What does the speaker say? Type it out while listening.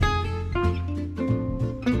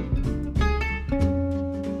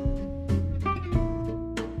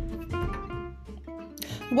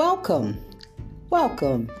Welcome.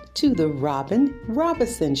 Welcome to the Robin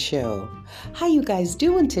Robinson Show. How you guys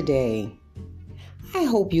doing today? I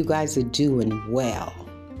hope you guys are doing well.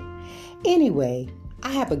 Anyway,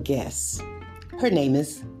 I have a guest. Her name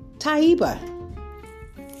is Taiba.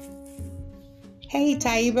 Hey,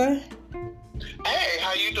 Taiba. Hey,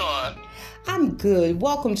 how you doing? I'm good.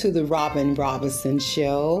 Welcome to the Robin Robinson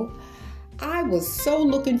Show. I was so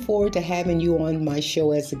looking forward to having you on my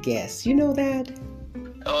show as a guest. You know that?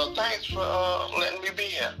 Well, thanks for letting me be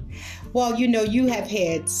here. Well, you know, you have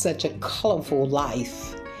had such a colorful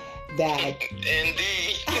life that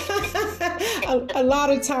Indeed. a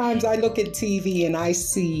lot of times I look at TV and I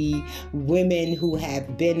see women who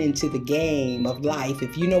have been into the game of life.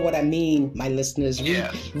 If you know what I mean, my listeners,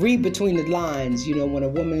 read between the lines. You know, when a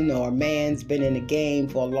woman or a man's been in the game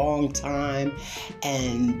for a long time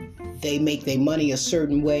and they make their money a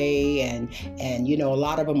certain way, and you know, a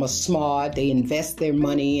lot of them are smart. They invest their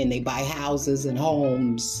money and they buy houses and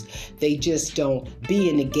homes. They just don't be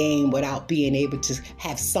in the game without being able to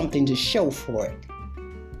have something to show for it.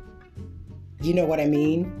 You know what I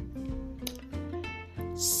mean?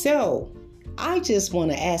 So, I just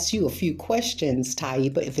want to ask you a few questions,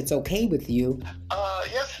 Taiba, if it's okay with you.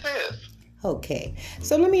 Yes, it is. Okay.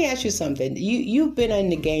 So let me ask you something. You've been in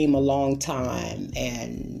the game a long time,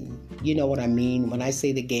 and you know what I mean when I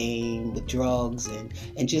say the game with drugs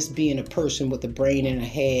and just being a person with a brain and a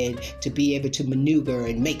head to be able to maneuver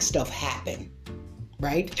and make stuff happen,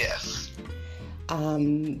 right? Yes.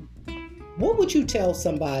 What would you tell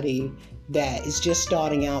somebody that is just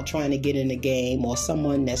starting out trying to get in the game, or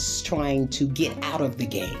someone that's trying to get out of the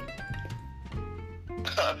game?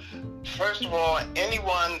 First of all,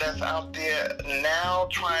 anyone that's out there now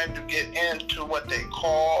trying to get into what they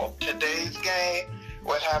call today's game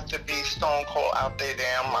would have to be stone cold out their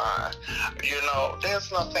damn mind. You know,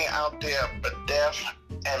 there's nothing out there but death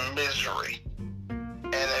and misery.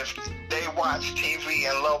 And if they watch TV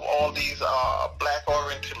and love all these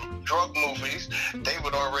black-oriented drug movies, they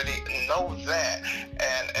would already know that.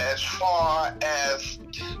 And as far as,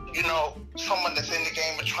 you know, someone that's in the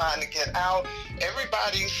game and trying to get out,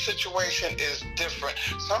 everybody's situation is different.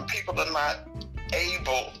 Some people are not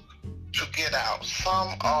able to get out.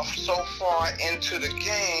 Some are so far into the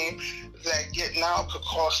game that getting out could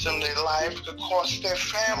cost them their life, could cost their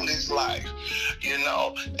family's life, you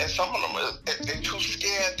know. And some of them, they're too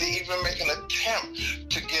scared to even make an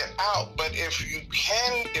attempt to get out. But if you're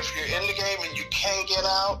in the game and you can get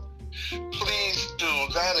out, please do.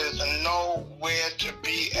 That is nowhere to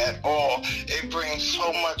be at all. It brings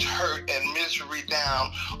so much hurt and misery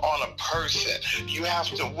down on a person. You have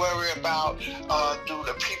to worry about, do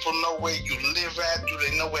the people know where you live at? Do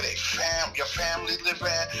they know where your family live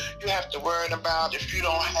at? You have to worry about if you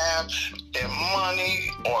don't have their money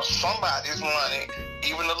or somebody's money,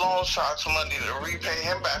 even the loan shark's money, to repay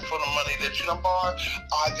him back for the money that you done borrowed.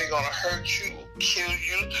 Are they going to hurt you, kill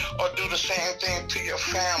you, or do the same thing to your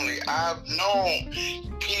family? I've known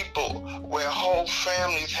people where whole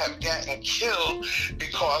families have gotten killed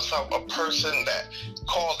because of a person that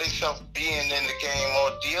called themselves being in the game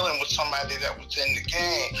or dealing with somebody that was in the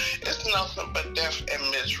game. It's nothing but death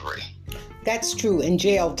and misery. That's true. In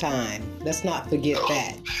jail time. Let's not forget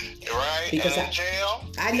that. Right? Because and in jail,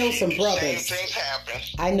 I know some brothers. Same things happen.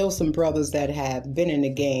 I know some brothers that have been in the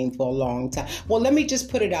game for a long time. Well, let me just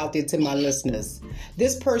put it out there to my listeners.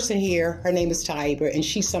 This person here, her name is Taiba, and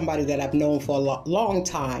she's somebody that I've known for a long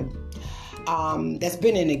time. That's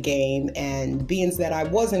been in the game, and being that I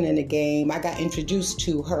wasn't in the game, I got introduced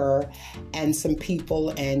to her and some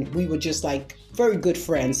people, and we were just like very good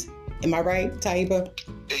friends. Am I right, Taiba?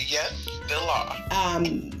 Yes, still are.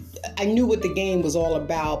 I knew what the game was all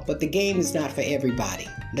about, but the game is not for everybody.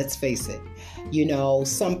 Let's face it. You know,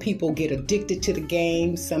 some people get addicted to the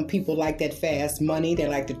game. Some people like that fast money. They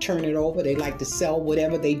like to turn it over. They like to sell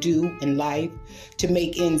whatever they do in life to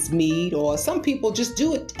make ends meet. Or some people just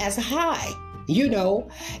do it as a high. You know,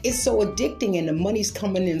 it's so addicting, and the money's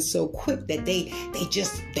coming in so quick that they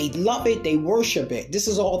love it. They worship it. This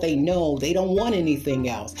is all they know. They don't want anything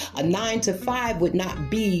else. A 9 to 5 would not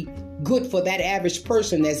be good for that average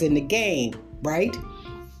person that's in the game, right?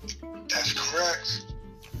 That's correct.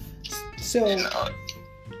 So,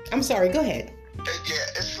 I'm sorry, go ahead. Yeah,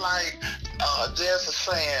 it's like there's a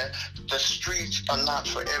saying, the streets are not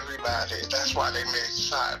for everybody. That's why they made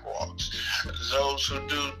sidewalks. Those who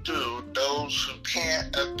do. Those who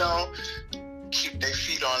can't or don't, keep their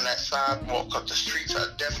feet on that sidewalk, because the streets are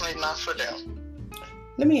definitely not for them.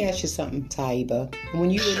 Let me ask you something, Taiba. When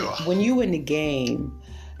you were in the game,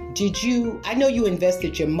 I know you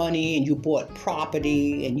invested your money and you bought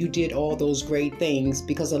property and you did all those great things,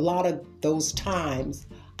 because a lot of those times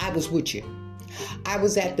I was with you. I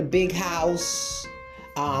was at the big house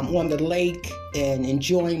on the lake and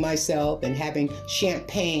enjoying myself and having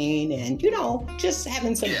champagne and, just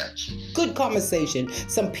having some good conversation.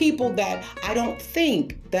 Some people that I don't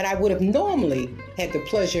think that I would have normally had the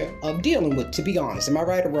pleasure of dealing with, to be honest. Am I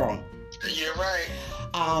right or wrong? You're right.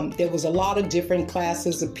 There was a lot of different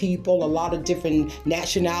classes of people, a lot of different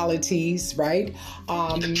nationalities, right?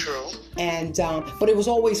 True. And but it was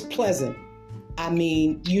always pleasant. I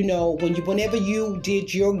mean, whenever you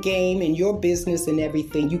did your game and your business and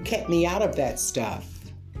everything, you kept me out of that stuff.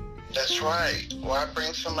 That's right. Why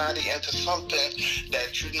bring somebody into something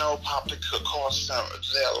that probably could cost them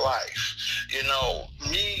their life?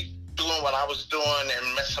 Me doing what I was doing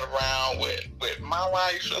and messing around with my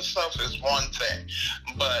life and stuff is one thing,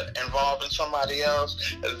 but involving somebody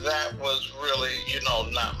else, that was really,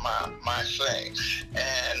 not my thing.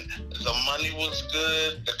 And the money was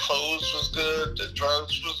good, the clothes was good, the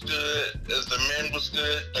drugs was good, the men was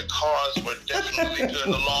good, the cars were definitely good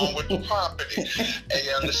along with the property. And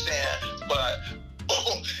you understand? But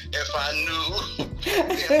if I knew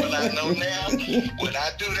then what I know now, would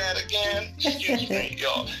I do that again? Excuse me,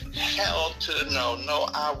 y'all. Hell to no. No,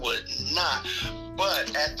 I would not.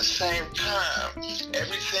 But at the same time,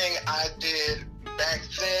 everything I did back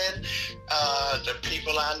then, the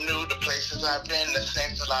people I knew, the places I've been, the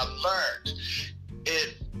things that I learned,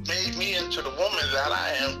 it made me into the woman that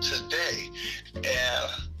I am today.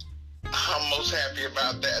 And I'm most happy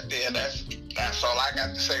about that there. That's all I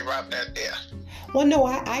got to say about that there. Well, no,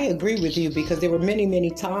 I agree with you, because there were many, many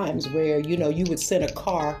times where, you would send a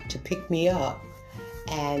car to pick me up,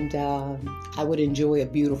 and I would enjoy a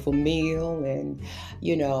beautiful meal and,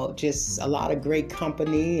 just a lot of great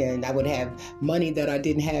company, and I would have money that I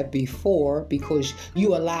didn't have before because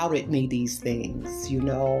you allowed me these things,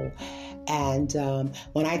 And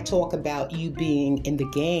when I talk about you being in the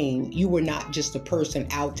game, you were not just a person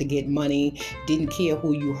out to get money, didn't care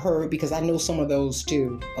who you hurt, because I know some of those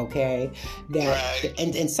too, okay? Right.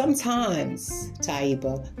 And sometimes,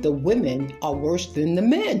 Taiba, the women are worse than the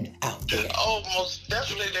men out there. Oh, most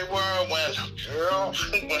definitely they were.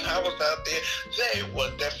 When I was out there, they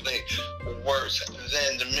were definitely worse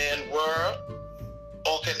than the men were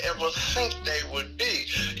or could ever think they would be.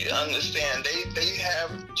 You understand? They have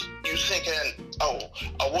you thinking,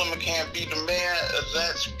 a woman can't beat a man.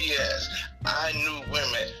 That's BS. I knew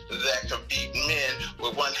women that could beat men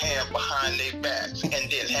with one hand behind their backs and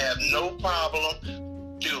didn't have no problem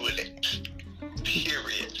doing it.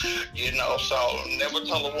 Period. So never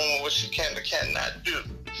tell a woman what she can or cannot do.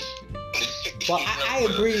 Well, I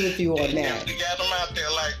agree with you on that. You got them out there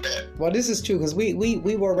like that. Well, this is true, because we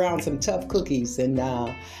were around some tough cookies, and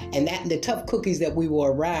the tough cookies that we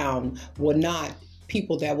were around were not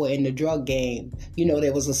people that were in the drug game.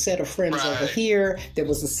 There was a set of friends over here, there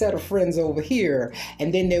was a set of friends over here,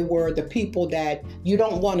 and then there were the people that you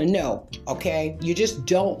don't want to know, okay? You just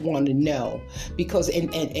don't want to know, because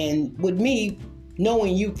and with me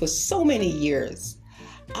knowing you for so many years,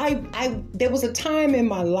 there was a time in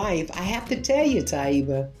my life, I have to tell you,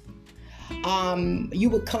 Taiba, you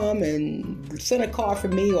would come and send a car for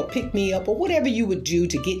me or pick me up or whatever you would do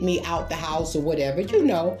to get me out the house or whatever,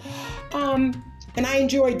 and I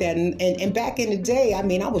enjoyed that. And back in the day, I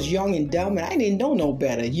mean, I was young and dumb and I didn't know no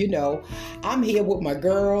better, I'm here with my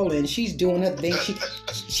girl and she's doing her thing.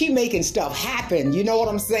 She making stuff happen. You know what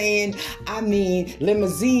I'm saying? I mean,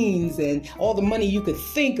 limousines and all the money you could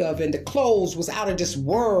think of, and the clothes was out of this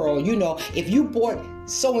world. If you bought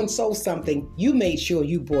so-and-so something, you made sure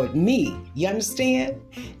you bought me. You understand?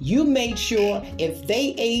 You made sure if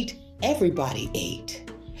they ate, everybody ate.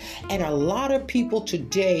 And a lot of people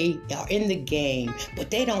today are in the game, but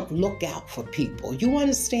they don't look out for people. You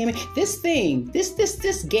understand me? This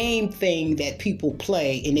game thing that people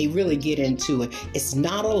play and they really get into it, it's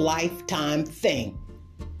not a lifetime thing.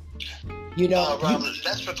 Robin,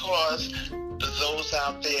 that's because those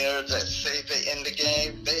out there that say they're in the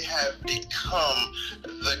game, they have become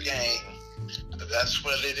the game. That's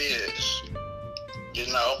what it is.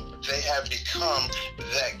 They have become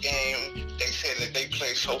that game. They say that they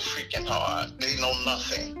play so freaking hard. They know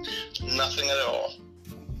nothing at all.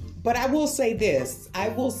 But I will say this. I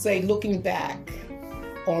will say, looking back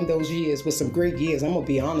on those years, with some great years, I'm going to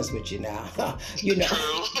be honest with you now. True.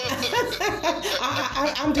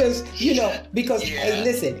 I'm just, because, hey,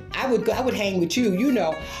 listen, I would hang with you,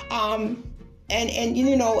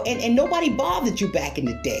 and nobody bothered you back in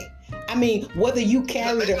the day. I mean, whether you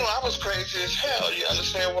carried I was crazy as hell. You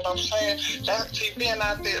understand what I'm saying? Being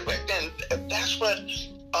out there back then, that's what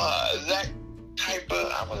that type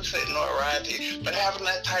of, I wouldn't say notoriety, but having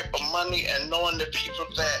that type of money and knowing the people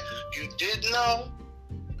that you did know,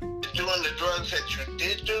 doing the drugs that you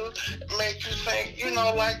did do make you think, you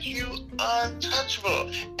know, like you untouchable.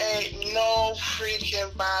 Ain't no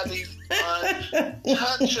freaking body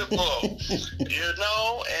untouchable. You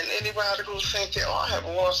know, and anybody who thinks that, oh, I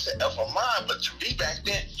haven't lost the ever mind, but to me back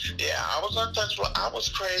then, yeah, I was untouchable. I was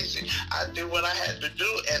crazy. I did what I had to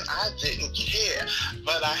do, and I didn't care.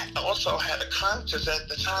 But I also had a conscience at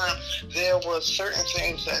the time. There were certain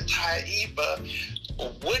things that Taiba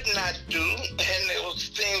would not do, and there was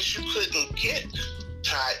things you couldn't get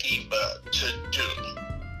Taiba to do.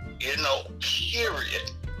 You know, period.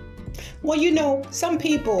 Well, you know, some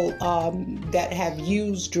people that have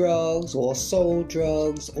used drugs or sold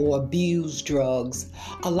drugs or abused drugs,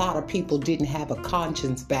 a lot of people didn't have a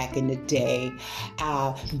conscience back in the day.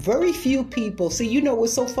 Very few people. See, you know,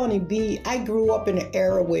 what's so funny, I grew up in an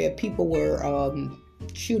era where people were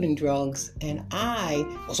shooting drugs, and I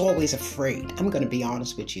was always afraid. I'm going to be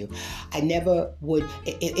honest with you. I never would,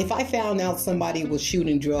 if I found out somebody was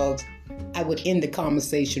shooting drugs, I would end the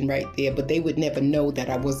conversation right there, but they would never know that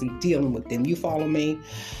I wasn't dealing with them. You follow me?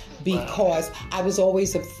 Because I was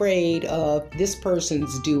always afraid of this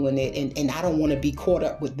person's doing it, and I don't want to be caught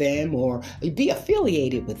up with them or be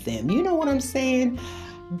affiliated with them. You know what I'm saying?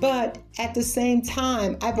 But at the same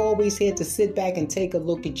time, I've always had to sit back and take a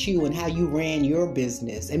look at you and how you ran your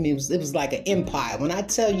business. I mean, it was like an empire. When I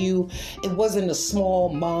tell you, it wasn't a small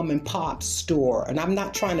mom and pop store, and I'm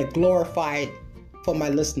not trying to glorify it for my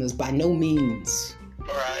listeners, by no means.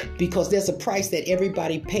 Right. Because there's a price that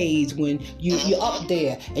everybody pays when you're up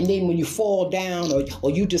there, and then when you fall down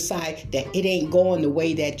or you decide that it ain't going the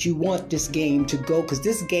way that you want this game to go, because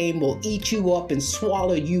this game will eat you up and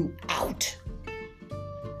swallow you out.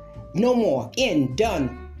 No more. In.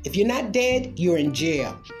 Done. If you're not dead, you're in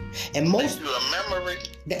jail. And most you a memory.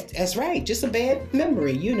 That's right. Just a bad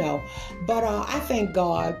memory, you know. But I thank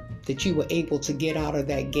God that you were able to get out of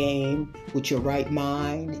that game with your right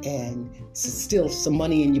mind and still some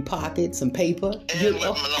money in your pocket, some paper. And you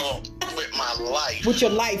know, with my life. With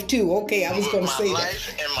your life too. Okay, I was going to say that. My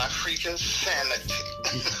life and my freaking sanity.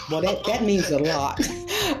 Well, that means a lot.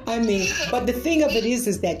 I mean, but the thing of it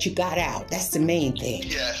is that you got out. That's the main thing.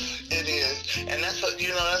 Yes, it is, and that's a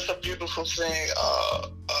beautiful thing,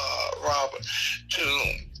 Robert,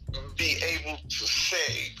 to be able to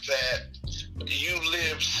say that you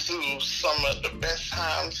lived through some of the best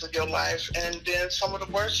times of your life and then some of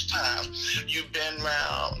the worst times. You've been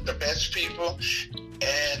around the best people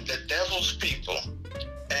and the devil's people,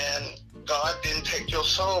 and God didn't take your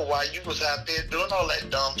soul while you was out there doing all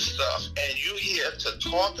that dumb stuff, and you here to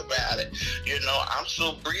talk about it. You know, I'm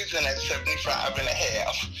still breathing at 75 and a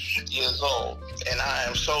half years old, and I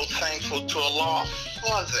am so thankful to Allah for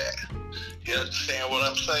that. You understand what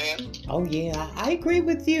I'm saying? Oh, yeah, I agree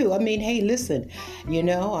with you. I mean, hey, listen, you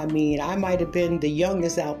know, I mean, I might have been the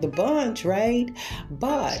youngest out the bunch, right?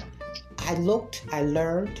 But I looked, I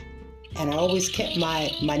learned, and I always kept my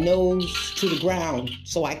nose to the ground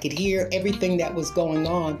so I could hear everything that was going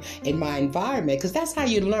on in my environment. Because that's how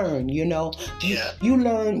you learn, you know. Yeah. You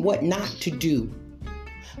learn what not to do.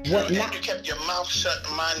 You kept your mouth shut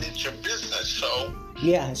and minded your business, so...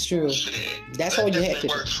 Yeah, it's true. That's all you had to do.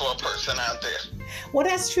 That works for a person out there. Well,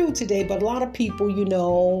 that's true today, but a lot of people, you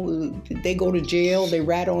know, they go to jail, they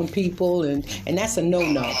rat on people, and that's a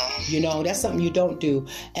no-no. You know, that's something you don't do.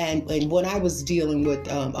 And when I was dealing with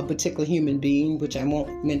a particular human being, which I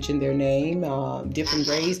won't mention their name, different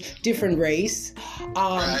race,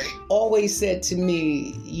 always said to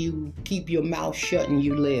me, you keep your mouth shut and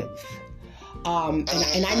you live. And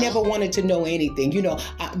I never wanted to know anything. You know,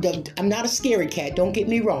 I'm not a scary cat. Don't get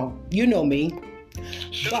me wrong. You know me.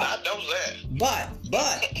 I know that.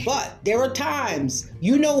 But there are times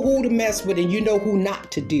you know who to mess with and you know who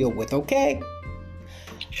not to deal with. Okay.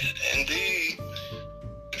 Indeed.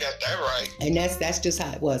 You got that right. And that's just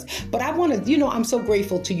how it was. But I want to, you know, I'm so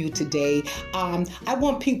grateful to you today. I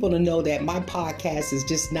want people to know that my podcast is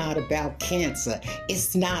just not about cancer.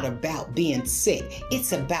 It's not about being sick.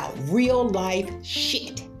 It's about real life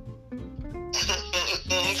shit.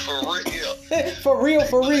 For real.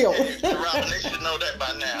 For real. Robin, they should know that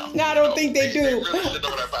by now. No, I don't think they do. They really should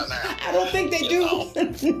know that by now. I don't think they do. Well,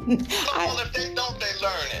 if they don't, they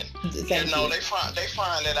learn it. They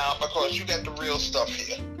find it out because you got the real stuff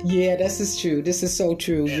here. Yeah, this is true. This is so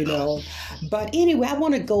true, you know. But anyway, I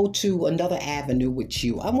want to go to another avenue with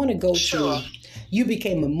you. I want to go to, you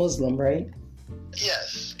became a Muslim, right?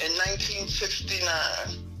 Yes, in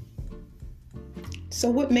 1969. So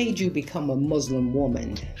what made you become a Muslim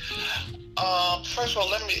woman? First of all,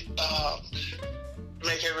 let me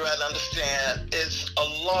make everybody understand it's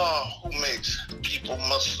Allah who makes people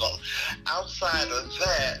Muslim. Outside of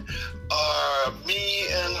that, me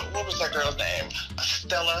and, what was that girl's name?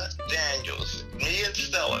 Stella Daniels. Me and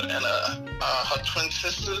Stella and her twin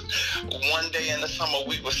sisters, one day in the summer,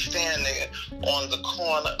 we were standing on the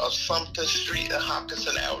corner of Sumter Street and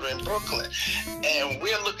Hopkinton Avenue in Brooklyn. And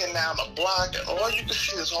we're looking down the block, and all you can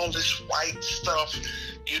see is all this white stuff,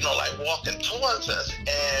 like walking towards us.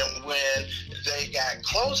 And when they got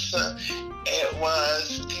closer, it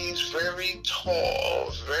was these very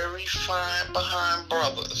tall, very fine behind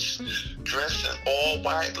brothers, dressed in all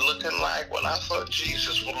white, looking like what I thought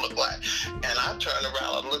Jesus would look like. And I turned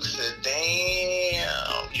around and looked and said,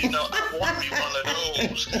 damn, I want me one of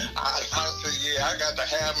those. I said, yeah, I got to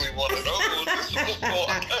have me one of those.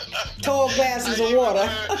 Tall glasses of water.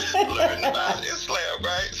 Learn about Islam,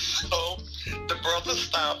 right? So the brothers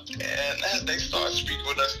stopped, and as they started speaking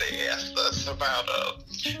with us, they asked us about,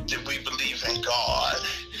 did we believe in God?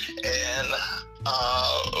 And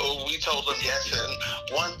we told them yes, and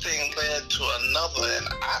one thing led to another, and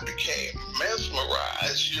I became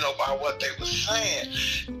mesmerized, by what they were saying.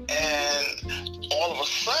 And all of a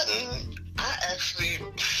sudden, I actually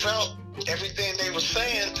felt everything they were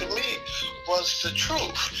saying to me was the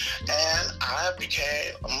truth. And I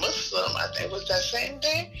became a Muslim. I think it was that same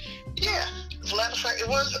day. Yeah. As a matter of fact, it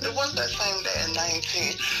was that same day in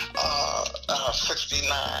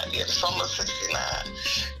 1969. Yeah, the summer of 69.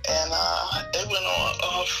 And it went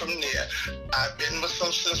on from there. I've been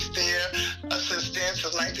Muslim since then, since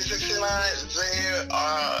 1969. There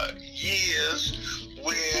are years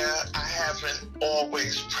where I haven't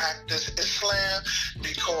always practiced Islam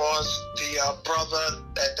because the brother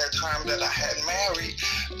at that time that I had married,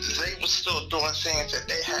 they were still doing things that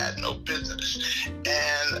they had no business.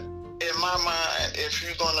 And in my mind, if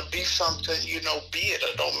you're going to be something, be it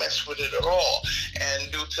or don't mess with it at all.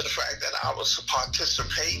 And due to the fact that I was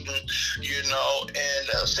participating,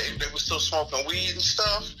 and say they were still smoking weed and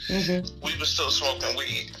stuff, we were still smoking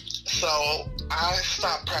weed. So I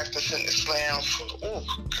stopped practicing Islam for,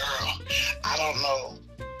 I don't know.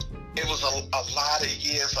 It was a lot of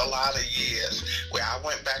years where I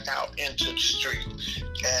went back out into the street.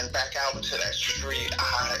 And back out into that street,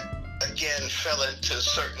 I again fell into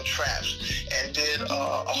certain traps and did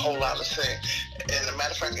a whole lot of things. And as a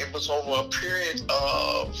matter of fact, it was over a period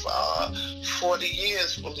of 40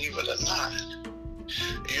 years, believe it or not.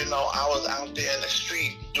 I was out there in the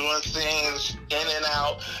street doing things in and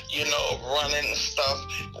out, running and stuff.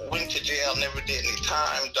 Went to jail, never did any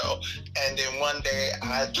time though. And then one day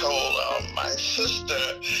I told my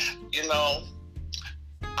sister,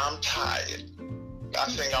 I'm tired. I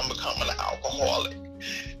think I'm becoming an alcoholic.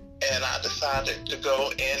 And I decided to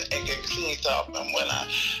go in and get cleaned up. And when I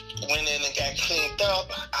went in and got cleaned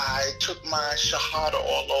up, I took my Shahada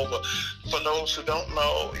all over. For those who don't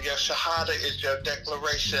know, your Shahada is your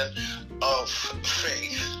declaration of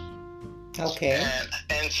faith. Okay.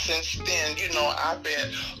 And since then, I've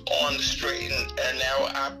been on the straight and narrow.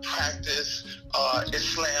 I practice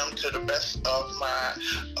Islam to the best of my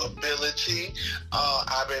ability.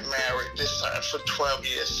 I've been married this time for 12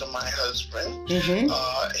 years to my husband.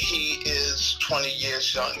 He is 20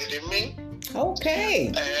 years younger than me. Okay.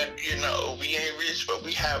 And we ain't rich, but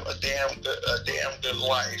we have a damn good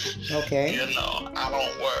life. Okay. I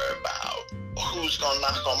don't worry about who's gonna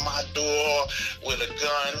knock on my door with a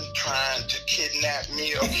gun trying to kidnap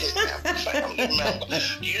me or kidnap a family member.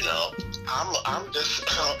 I'm just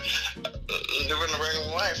living a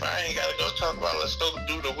regular life. I ain't gotta go talk about let's go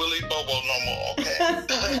do the Willy Bobo no more,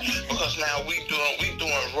 okay? Because now we doing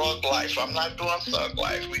rug life. I'm not doing thug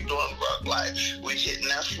life. We doing rug life. We hitting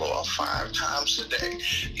that floor 5 times a day.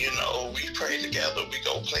 We pray together. We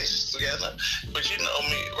go places together. But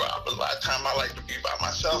me, Robert, a lot of time I like to be by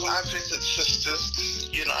myself. I visit sisters.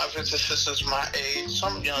 I visit sisters my age,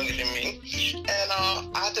 some younger than me. And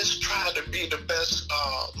I just try to be the best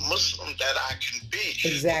Muslim that I can be.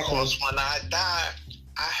 Exactly. Because when I die,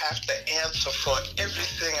 I have to answer for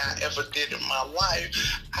everything I ever did in my life.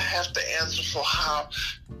 I have to answer for how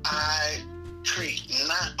I treat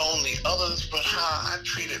not only others, but how I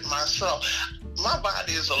treated myself. My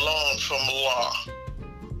body is a loan from Allah.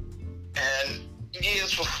 And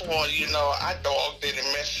years before, I dogged it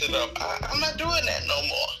and messed it up. I'm not doing that no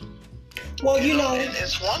more. Well, and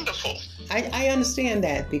it's wonderful. I understand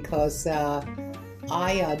that because I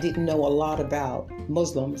didn't know a lot about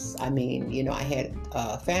Muslims. I mean, I had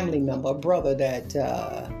a family member, a brother that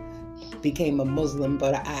became a Muslim,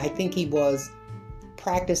 but I think he was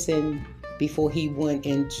practicing before he went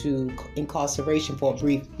into incarceration for a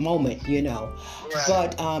brief moment, Right.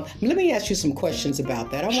 But let me ask you some questions about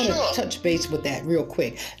that. I want to touch base with that real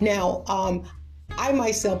quick. Now, I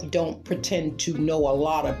myself don't pretend to know a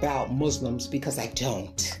lot about Muslims because I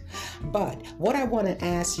don't. But what I want to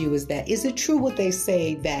ask you is it true what they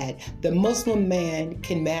say that the Muslim man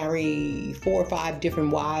can marry 4 or 5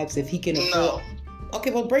 different wives if he can afford? No.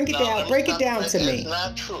 Okay, well, break it down. Break it down to me. It's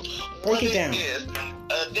not true. Break it down.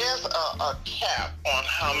 There's a cap on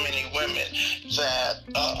how many women that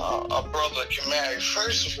a brother can marry.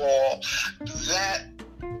 First of all, that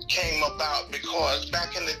came about because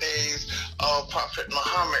back in the days of Prophet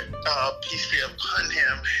Muhammad, peace be upon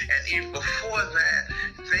him, and even before that,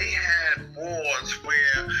 they had wars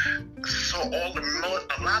where a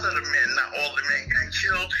lot of the men, not all the men, got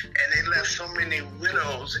killed, and they left so many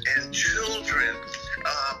widows and children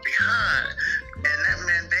behind, and that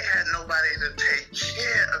meant they had nobody to take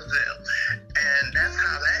care of them, and that's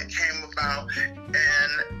how that came about.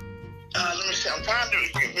 And let me see, I'm trying to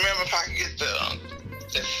remember if I can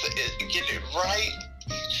get it right.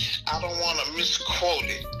 I don't want to misquote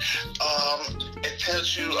it. It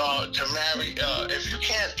tells you to marry, if you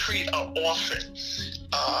can't treat an orphan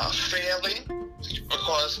fairly,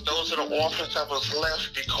 because those are the orphans that was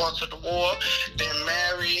left because of the war, then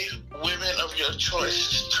marry women of your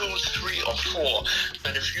choice, 2, 3, or 4.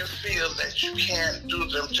 But if you feel that you can't do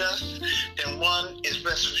them just, then one is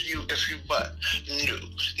best for you if you but knew.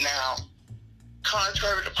 Now,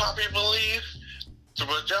 contrary to popular belief, the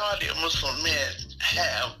majority of Muslim men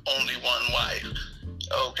have only one wife.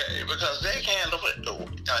 Okay, because they can't afford it.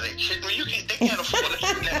 Are they kidding me? They can't afford it.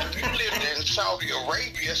 Now, if you lived in Saudi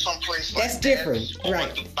Arabia, someplace like that's different, that, or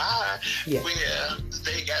right? Dubai, where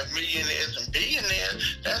they got millionaires and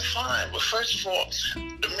billionaires, that's fine. But first of all,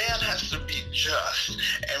 the man has to be just.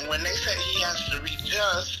 And when they say he has to be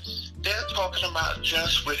just, they're talking about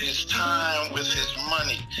just with his time, with his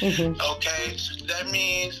money. Mm-hmm. Okay? That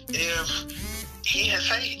means if he has,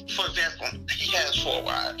 say, for example, he has 4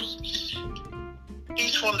 wives.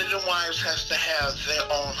 Each one of them wives has to have their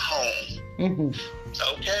own home. Mm-hmm.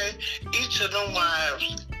 Okay? Each of them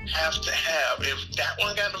wives have to have, if that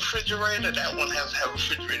one got a refrigerator, that one has to have a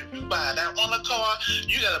refrigerator. If you buy that one a car,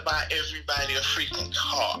 you got to buy everybody a freaking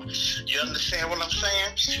car. You understand what I'm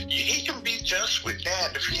saying? He can be just with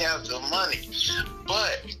that if he has the money,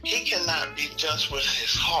 but he cannot be just with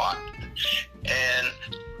his heart. And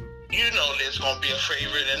you know there's going to be a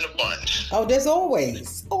favorite in the bunch. Oh, there's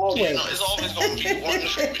always. You know, it's always going to be one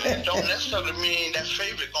favorite. It don't necessarily mean that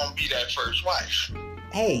favorite going to be that first wife.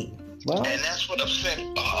 Hey, well. And that's what upset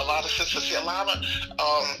a lot of sisters. See,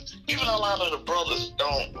 even a lot of the brothers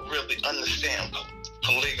don't really understand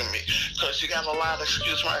polygamy, because you got a lot of,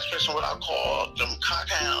 excuse my expression, what I call them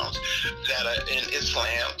cockhounds that are in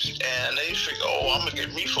Islam, and they figure, oh, I'm gonna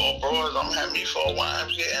get me 4 brothers, I'm gonna have me 4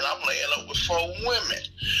 wives, yeah, and I'm laying up with 4 women.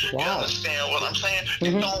 Wow. You understand what I'm saying?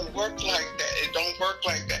 Mm-hmm. It don't work like that. It don't work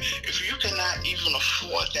like that. If you cannot even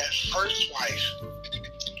afford that first wife,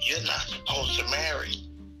 you're not supposed to marry.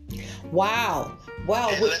 Wow.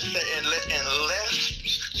 Unless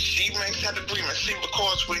she makes that agreement. See,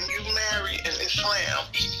 because when you marry in Islam,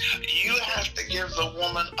 you have to give the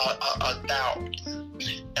woman a dowry.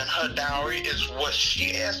 And her dowry is what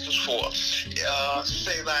she asks for.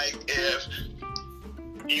 Say, like, if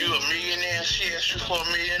you a millionaire, she asks you for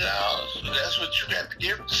 $1 million, that's what you got to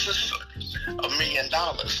give the sister, $1 million.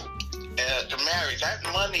 To marry, that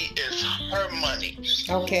money is her money.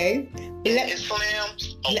 Okay. In Islam,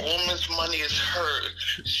 a woman's money is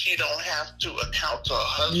hers. She don't have to account to her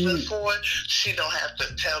husband for it. She don't have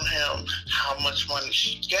to tell him how much money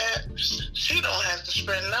she gets. She don't have to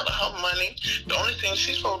spend none of her money. The only thing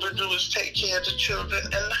she's supposed to do is take care of the children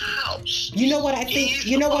and the house. You know what I think?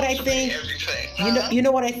 He's everything. Huh? You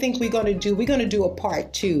know what I think we're going to do? We're going to do a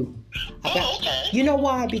part 2. Okay. You know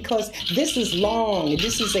why? Because this is long,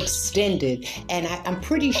 this is extended, and I'm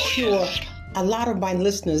pretty sure a lot of my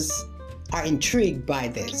listeners are intrigued by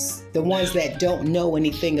this. The ones that don't know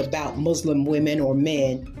anything about Muslim women or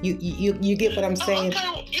men. You get what I'm saying?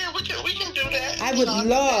 Okay. Yeah, we can do that. I would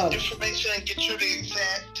love information and get you the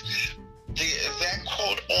exact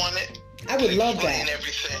quote on it. I would love that.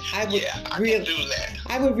 Everything. I can do that.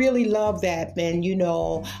 I would really love that, man. You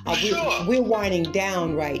know, we're winding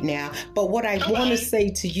down right now. But what I want to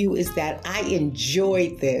say to you is that I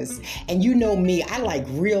enjoyed this. And you know me, I like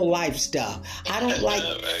real life stuff. I don't like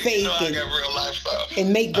fake real life stuff.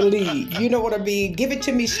 And make believe. You know what I mean? Give it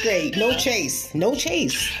to me straight. No chase. No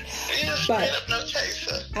chase. Yeah, straight up, no chase.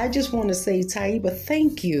 I just want to say, Taiba,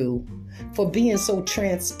 thank you for being so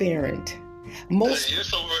transparent. You're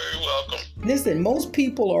so very welcome. Listen, most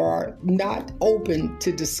people are not open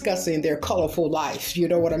to discussing their colorful life. You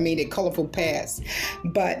know what I mean? Their colorful past.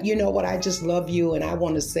 But you know what? I just love you, and I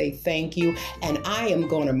want to say thank you. And I am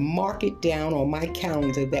going to mark it down on my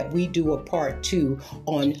calendar that we do a part 2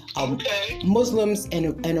 on Muslims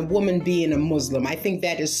and a woman being a Muslim. I think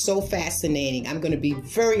that is so fascinating. I'm going to be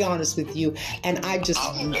very honest with you. And I just...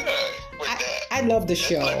 I love the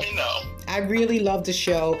show. Let me know. I really love the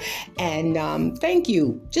show. And thank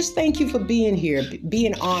you. Just thank you for being here,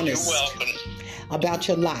 being honest. You're welcome. About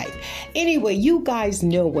your life. Anyway, you guys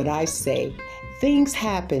know what I say. Things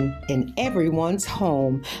happen in everyone's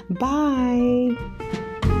home. Bye.